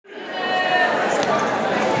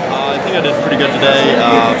think I did pretty good today.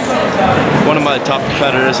 One of my top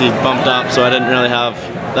competitors, he bumped up, so I didn't really have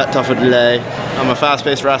that tough a day. I'm a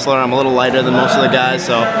fast-paced wrestler. I'm a little lighter than most of the guys,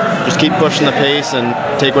 so just keep pushing the pace and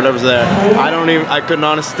take whatever's there. I couldn't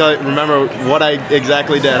honestly remember what I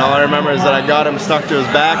exactly did. All I remember is that I got him stuck to his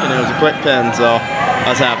back, and it was a quick pin, so I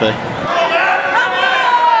was happy.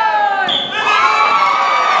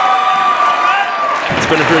 It's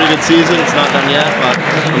been a pretty good season. It's not done yet, but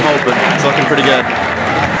I'm hoping. It's looking pretty good.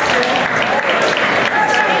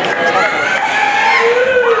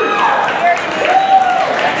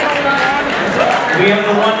 We have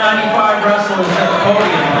the 195 wrestlers at the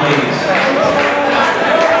podium.